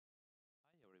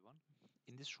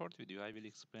In this short video, I will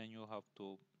explain you how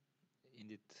to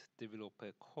indeed develop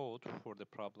a code for the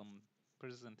problem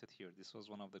presented here. This was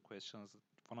one of the questions,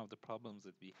 one of the problems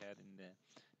that we had in the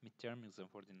midterm exam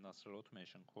for the industrial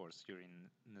automation course here in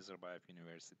Nazarbayev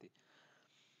University.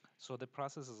 So the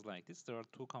process is like this. There are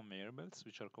two conveyor belts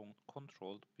which are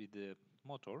controlled with the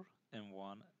motor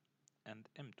M1 and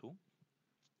M2.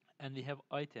 And we have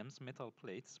items, metal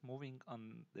plates, moving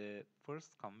on the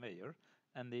first conveyor,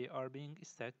 and they are being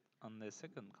stacked on the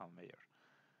second conveyor.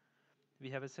 We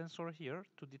have a sensor here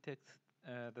to detect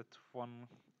that one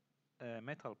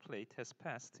metal plate has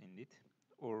passed in it,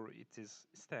 or it is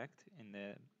stacked in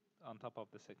the on top of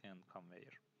the second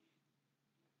conveyor.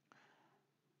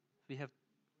 We have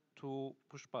two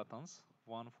push buttons,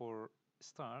 one for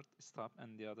start, stop,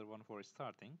 and the other one for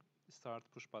starting. The start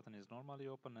push button is normally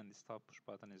open and the stop push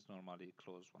button is normally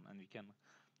closed one, and we can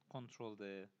control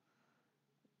the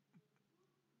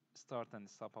start and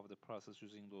stop of the process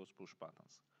using those push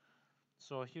buttons.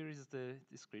 So here is the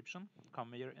description.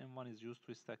 Conveyor M1 is used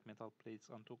to stack metal plates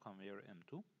onto conveyor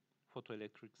M2.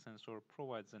 Photoelectric sensor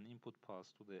provides an input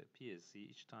pulse to the PLC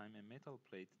each time a metal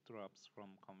plate drops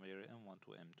from conveyor M1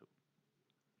 to M2.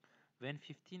 When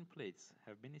 15 plates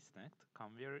have been stacked,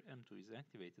 conveyor M2 is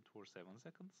activated for 7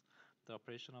 seconds. The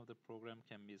operation of the program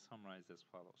can be summarized as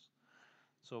follows.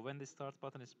 So when the start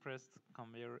button is pressed,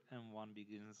 conveyor M1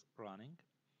 begins running.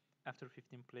 After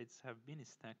 15 plates have been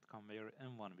stacked, conveyor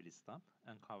M1 will stop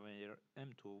and conveyor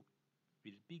M2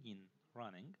 will begin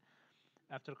running.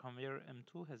 After conveyor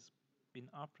M2 has been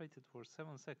operated for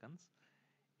 7 seconds,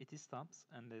 it stops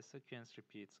and the sequence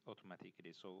repeats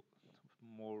automatically. So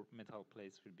more metal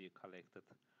plates will be collected,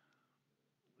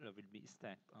 will be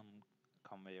stacked on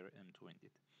conveyor M2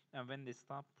 indeed. And when the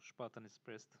stop push button is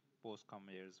pressed, both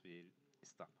conveyors will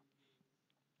stop.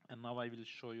 And now I will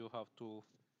show you how to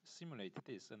simulate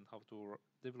this and how to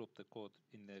develop the code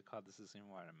in the codesys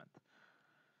environment.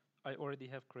 I already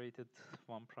have created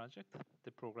one project.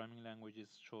 The programming language is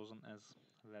chosen as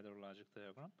ladder logic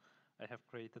diagram. I have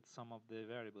created some of the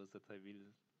variables that I will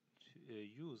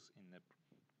use in the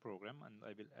program, and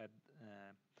I will add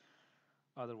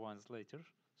other ones later.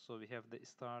 So we have the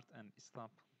start and stop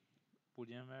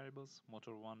Boolean variables,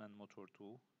 motor 1 and motor 2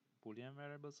 Boolean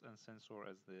variables, and sensor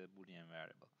as the Boolean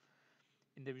variable.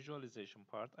 In the visualization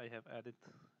part, I have added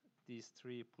these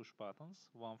three push buttons,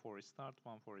 one for start,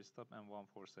 one for stop, and one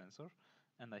for sensor.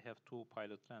 And I have two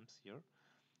pilot lamps here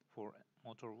for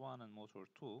motor 1 and motor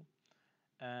 2.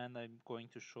 And I'm going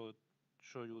to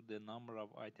show you the number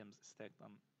of items stacked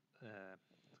on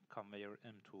conveyor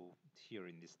M2 here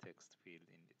in this text field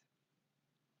indeed.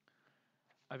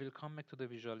 I will come back to the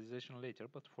visualization later,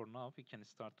 but for now we can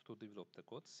start to develop the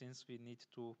code, since we need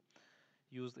to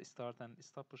use the start and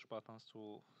stop push buttons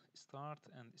to start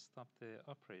and stop the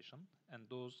operation, and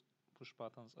those push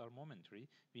buttons are momentary.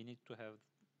 We need to have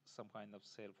some kind of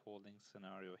self-holding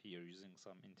scenario here using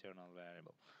some internal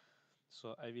variable.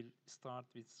 So I will start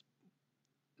with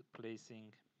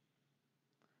placing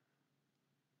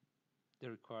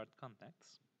the required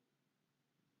contacts.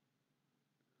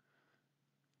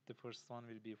 The first one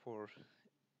will be for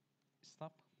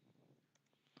stop,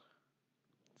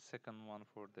 second one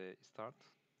for the start,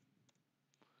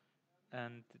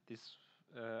 and this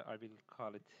I will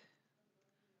call it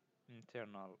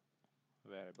internal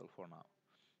variable for now,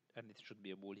 and it should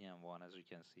be a Boolean one, as you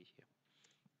can see here.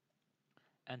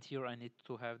 And here I need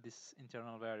to have this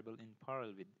internal variable in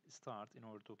parallel with start in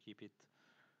order to keep it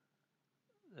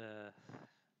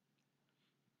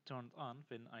turned on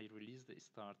when I release the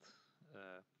start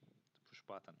push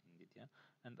button indeed, yeah.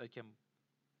 And I can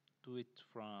do it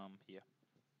from here,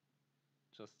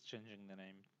 just changing the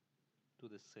name to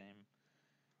the same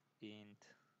int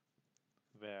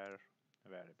var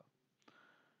variable.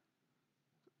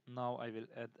 Now I will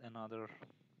add another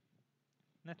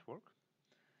network.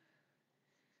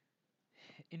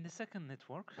 In the second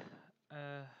network,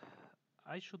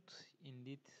 I should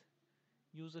indeed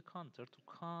use a counter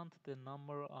to count the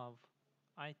number of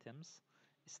items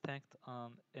stacked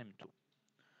on M2.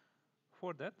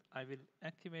 For that, I will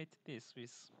activate this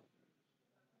with,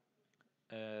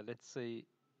 let's say,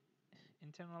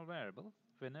 internal variable.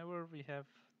 Whenever we have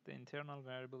the internal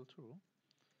variable true,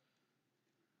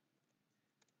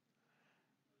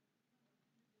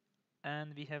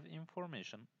 and we have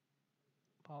information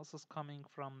pulses coming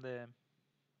from the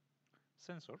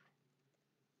sensor,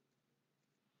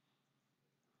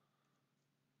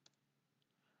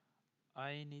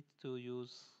 I need to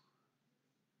use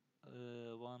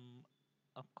one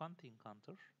upcounting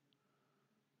counter,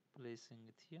 placing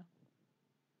it here.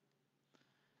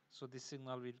 So this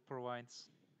signal will provide,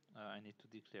 I need to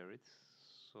declare it.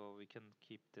 so we can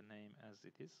keep the name as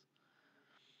it is.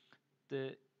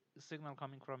 The signal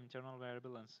coming from internal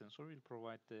variable and sensor will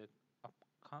provide the up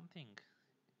counting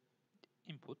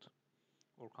input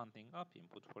or counting up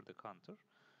input for the counter.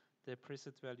 The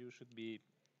preset value should be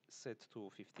set to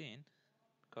 15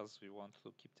 because we want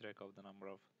to keep track of the number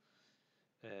of,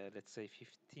 let's say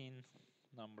 15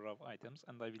 number of items,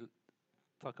 and I will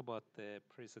talk about the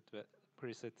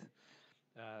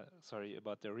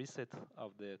about the reset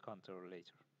of the counter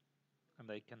later.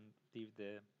 And I can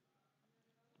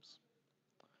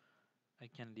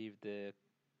leave the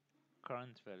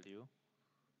current value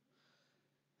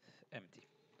empty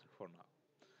for now.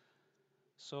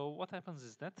 So what happens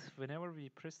is that whenever we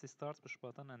press the start push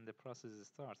button and the process is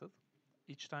started,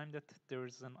 each time that there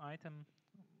is an item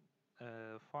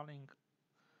falling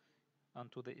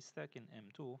onto the stack in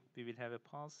M2, we will have a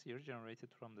pulse here generated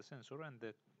from the sensor, and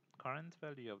the current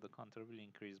value of the counter will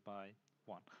increase by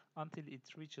 1 until it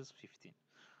reaches 15.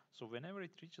 So whenever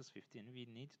it reaches 15, we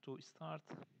need to start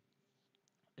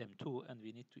M2 and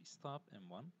we need to stop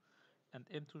M1, and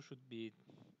M2 should be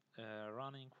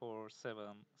running for 7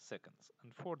 seconds.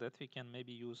 And for that we can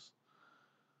maybe use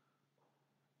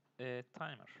a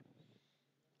timer.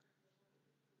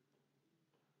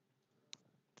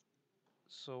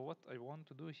 So what I want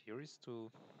to do here is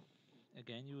to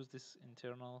again use this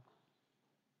internal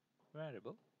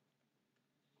variable,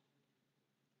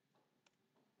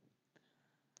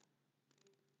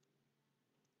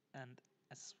 and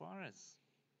as far as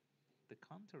the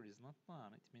counter is not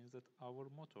done, it means that our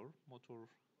motor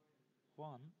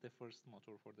 1, the first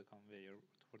motor for the conveyor,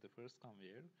 for the first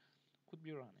conveyor, could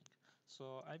be running.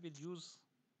 So I will use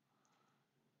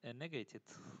a negated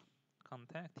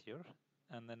contact here,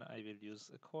 and then I will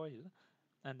use a coil,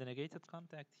 and the negated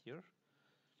contact here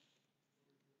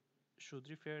should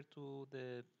refer to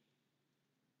the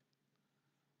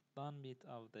done bit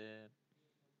of the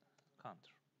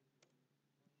counter.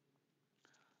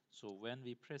 So when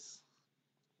we press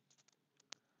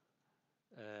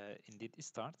indeed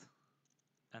start,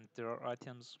 and there are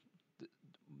items,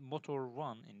 motor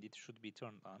 1 indeed should be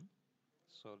turned on.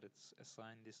 So let's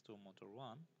assign this to motor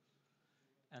 1,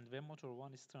 and when motor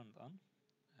 1 is turned on,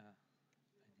 I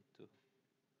need to,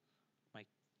 my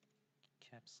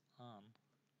caps on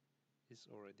is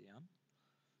already on,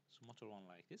 so motor 1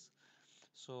 like this.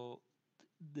 So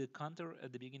the counter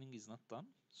at the beginning is not done,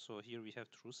 so here we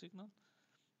have true signal,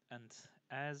 and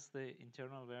as the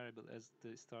internal variable, as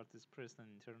the start is pressed and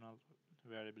internal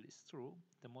variable is true,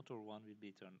 the motor 1 will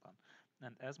be turned on,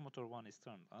 and as motor 1 is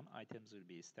turned on, items will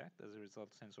be stacked. As a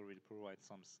result, sensor will provide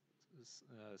some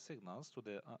signals to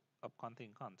the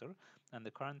upcounting counter, and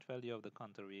the current value of the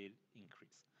counter will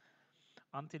increase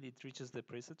until it reaches the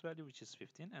preset value, which is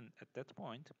 15, and at that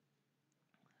point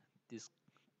this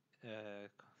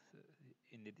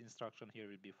indeed instruction here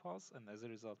will be false, and as a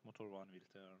result motor 1 will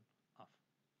turn off.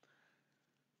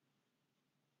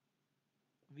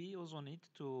 We also need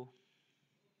to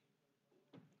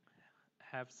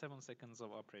have 7 seconds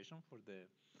of operation for the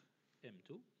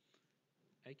M2.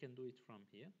 I can do it from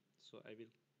here, so I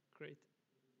will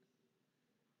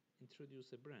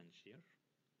introduce a branch here.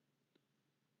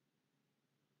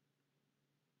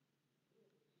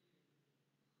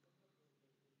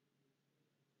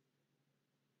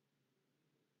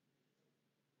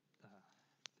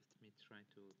 Let me try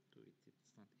to do it.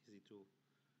 It's not easy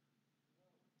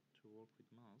to work with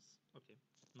mouse. Okay,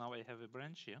 now I have a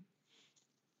branch here.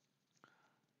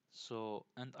 So,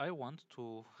 and I want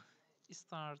to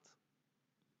start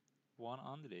one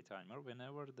on delay timer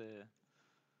whenever the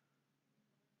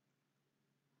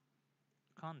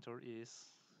counter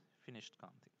is finished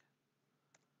counting.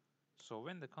 So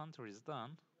when the counter is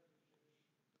done,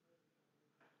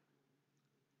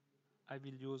 I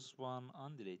will use one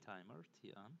on delay timer,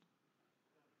 T on,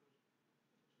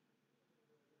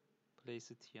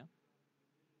 place it here.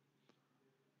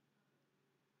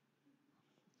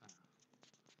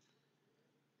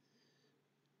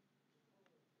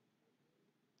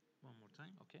 One more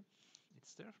time, okay,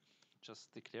 it's there.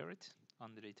 Just declare it,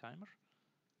 on delay timer.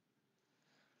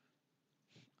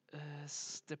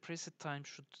 The preset time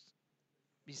should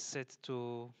be set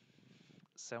to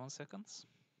 7 seconds.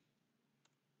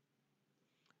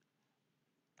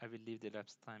 I will leave the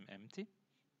elapsed time empty,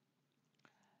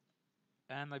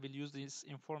 and I will use this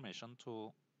information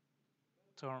to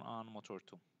turn on motor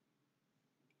 2,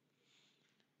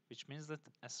 which means that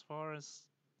as far as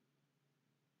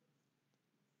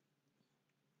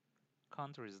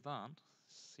counter is done,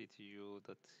 ctu.q,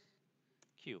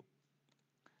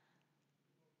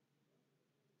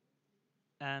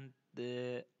 and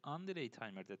the on delay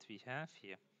timer that we have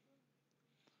here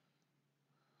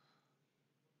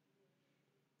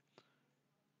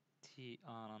t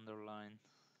on underline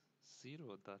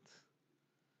 0 dot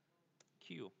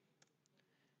q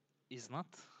is not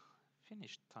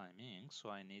finished timing, so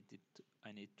I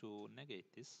need to negate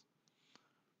this.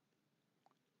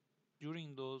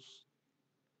 During those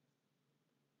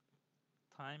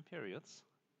time periods,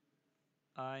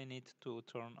 I need to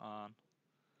turn on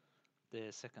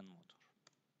the second motor.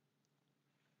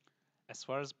 As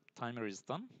far as timer is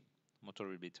done, motor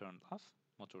will be turned off,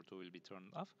 motor 2 will be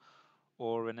turned off,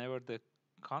 or whenever the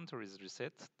counter is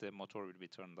reset, the motor will be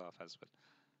turned off as well.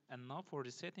 And now for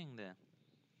resetting the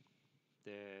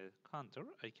counter,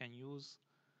 I can use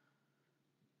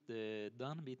the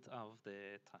done bit of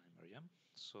the timer, yeah?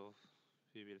 So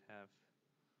we will have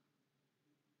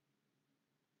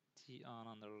t on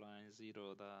underline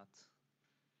 0 dot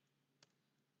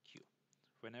q.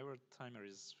 Whenever timer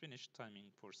is finished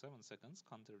timing for 7 seconds,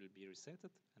 counter will be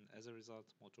resetted, and as a result,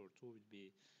 motor 2 will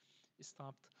be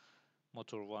stopped.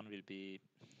 Motor 1 will be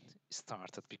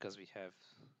started because we have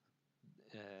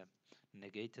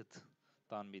negated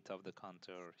done bit of the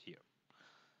counter here.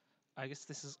 I guess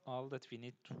this is all that we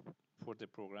need for the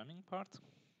programming part.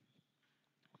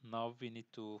 Now we need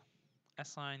to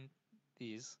assign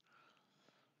these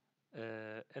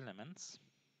elements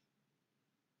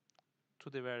to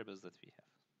the variables that we have.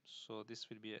 So this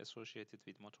will be associated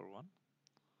with motor 1,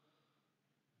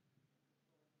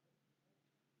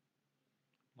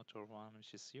 motor 1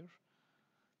 which is here.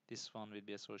 This one will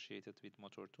be associated with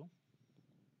motor 2.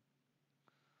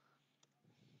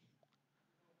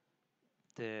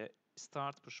 The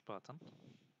start push button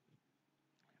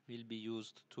will be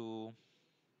used to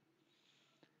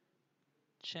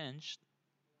change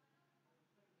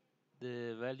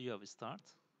the value of start.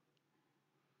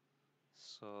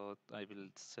 So I will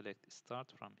select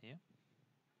start from here.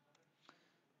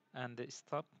 And the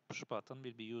stop push button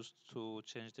will be used to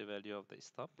change the value of the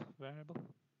stop variable.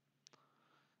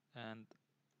 And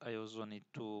I also need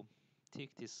to tick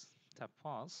this tab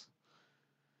false.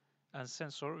 And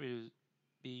sensor will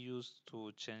be used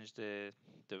to change the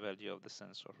value of the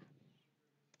sensor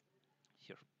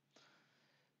here.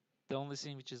 The only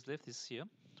thing which is left is here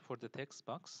for the text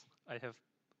box. I have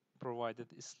provided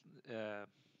is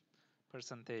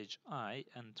percentage %I,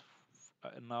 and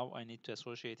now I need to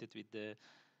associate it with the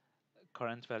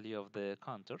current value of the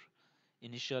counter.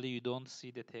 Initially, you don't see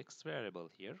the text variable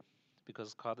here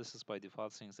because codesys by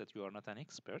default thinks that you are not an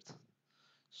expert.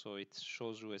 So it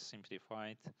shows you a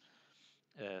simplified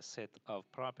set of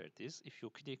properties. If you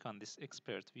click on this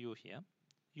expert view here,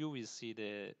 you will see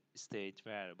the state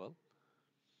variable.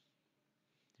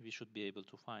 We should be able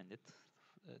to find it.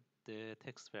 The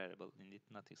text variable indeed,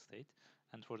 not a state.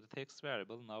 And for the text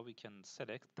variable, now we can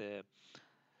select the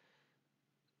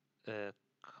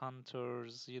counter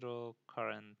 0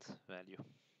 current value.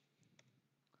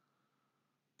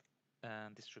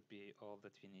 And this should be all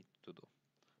that we need to do.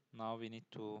 Now we need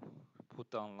to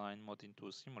put the online mode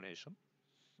into simulation.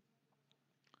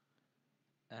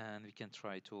 And we can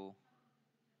try to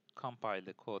compile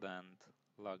the code and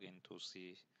log in to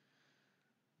see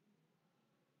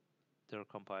their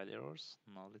compile errors.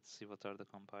 Now let's see what are the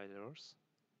compile errors.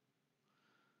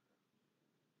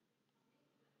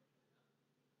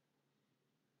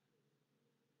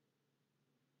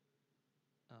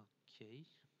 Okay,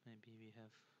 maybe we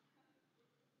have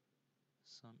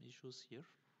some issues here.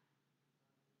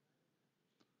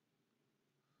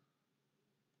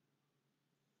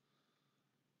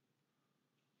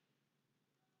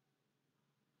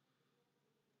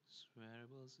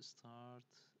 Variables start,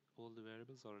 all the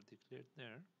variables are declared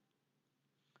there.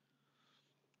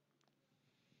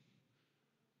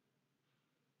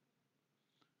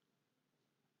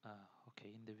 Okay,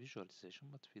 in the visualization,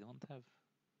 but we don't have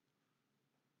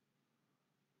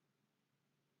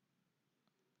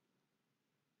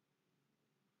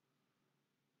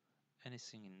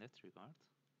anything in that regard.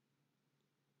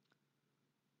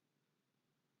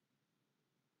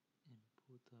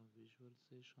 Input of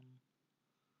visualization.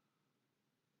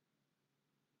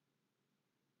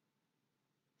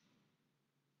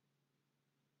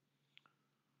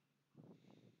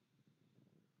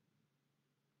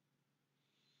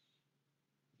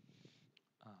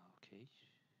 Okay.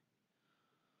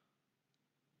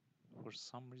 For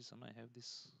some reason I have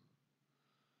this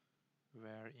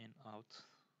where in out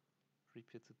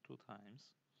repeated 2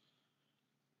 times.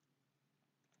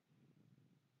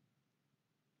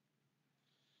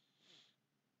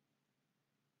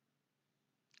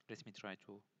 Let me try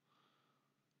to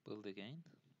build again.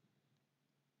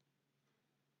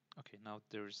 Okay, now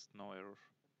there's no error.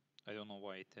 I don't know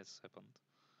why it has happened.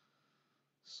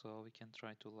 So we can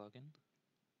try to log in.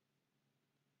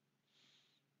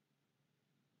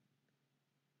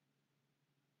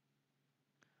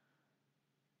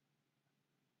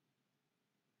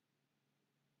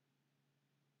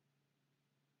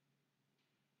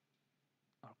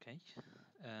 Okay,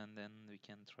 and then we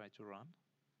can try to run,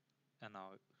 and now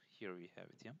here we have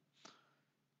it. Yeah,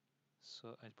 so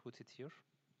I'll put it here.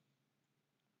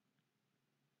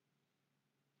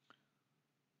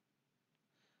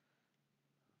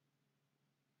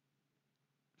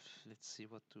 Let's see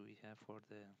what do we have for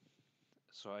the.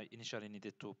 So I initially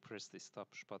needed to press the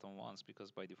stop push button once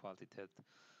because by default it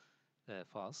had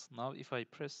false. Now if I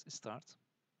press start,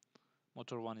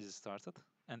 motor 1 is started,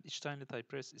 and each time that I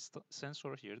press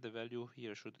sensor here, the value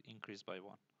here should increase by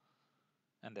 1.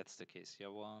 And that's the case. Yeah,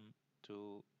 1,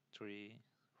 2, 3,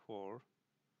 4,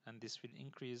 and this will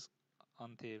increase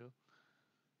until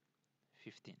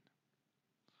 15.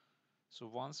 So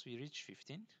once we reach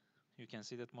 15, you can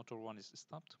see that motor 1 is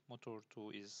stopped, motor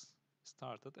 2 is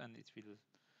started, and it will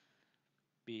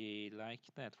be like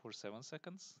that for 7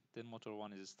 seconds. Then motor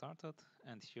 1 is started,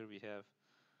 and here we have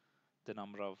the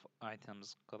number of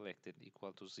items collected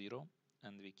equal to 0,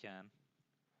 and we can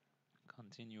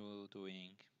continue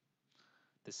doing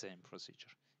the same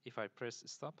procedure. If I press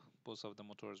stop, both of the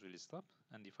motors will stop,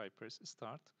 and if I press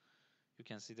start, you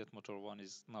can see that motor 1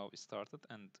 is now started,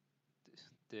 and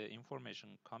the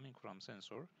information coming from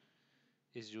sensor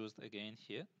is used again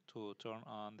here to turn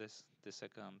on the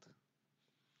second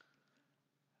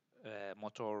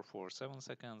motor for 7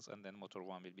 seconds, and then motor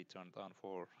 1 will be turned on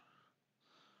for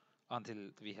until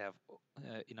we have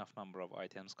enough number of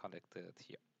items collected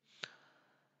here.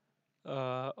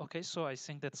 Okay, so I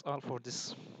think that's all for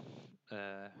this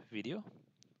video.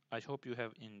 I hope you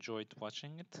have enjoyed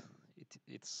watching it.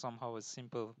 It's somehow a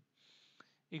simple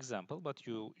example, but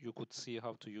you could see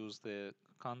how to use the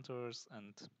counters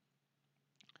and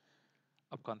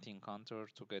upcounting counter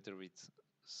together with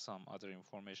some other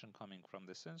information coming from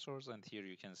the sensors, and here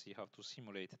you can see how to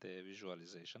simulate the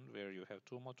visualization where you have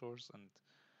two motors and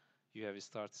you have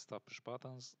start stop push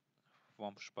buttons,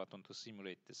 one push button to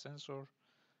simulate the sensor,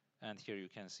 and here you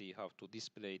can see how to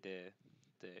display the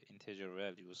integer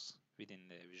values within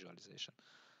the visualization.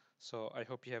 So I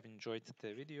hope you have enjoyed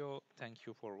the video. Thank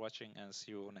you for watching and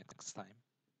see you next time.